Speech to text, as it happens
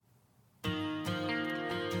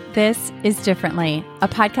This is Differently, a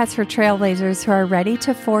podcast for trailblazers who are ready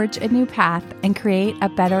to forge a new path and create a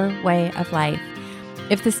better way of life.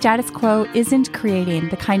 If the status quo isn't creating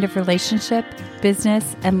the kind of relationship,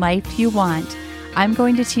 business, and life you want, I'm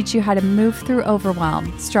going to teach you how to move through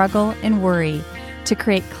overwhelm, struggle, and worry to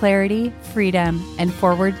create clarity, freedom, and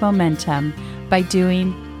forward momentum by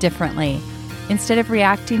doing differently. Instead of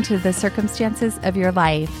reacting to the circumstances of your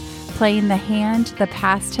life, playing the hand the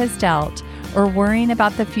past has dealt, or worrying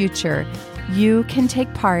about the future, you can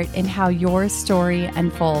take part in how your story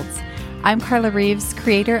unfolds. I'm Carla Reeves,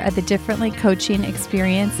 creator of the Differently Coaching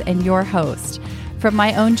Experience and your host. From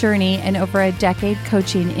my own journey and over a decade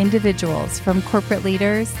coaching individuals from corporate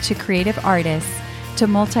leaders to creative artists to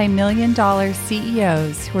multi-million-dollar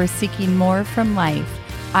CEOs who are seeking more from life,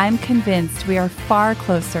 I'm convinced we are far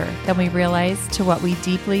closer than we realize to what we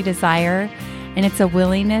deeply desire, and it's a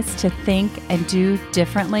willingness to think and do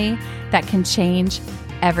differently that can change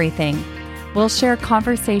everything. We'll share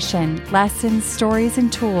conversation, lessons, stories,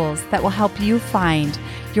 and tools that will help you find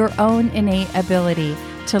your own innate ability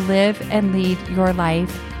to live and lead your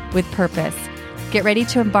life with purpose. Get ready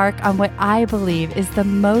to embark on what I believe is the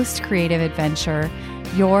most creative adventure,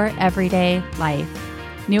 your everyday life.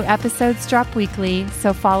 New episodes drop weekly,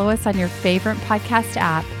 so follow us on your favorite podcast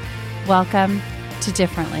app. Welcome to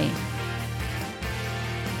Differently.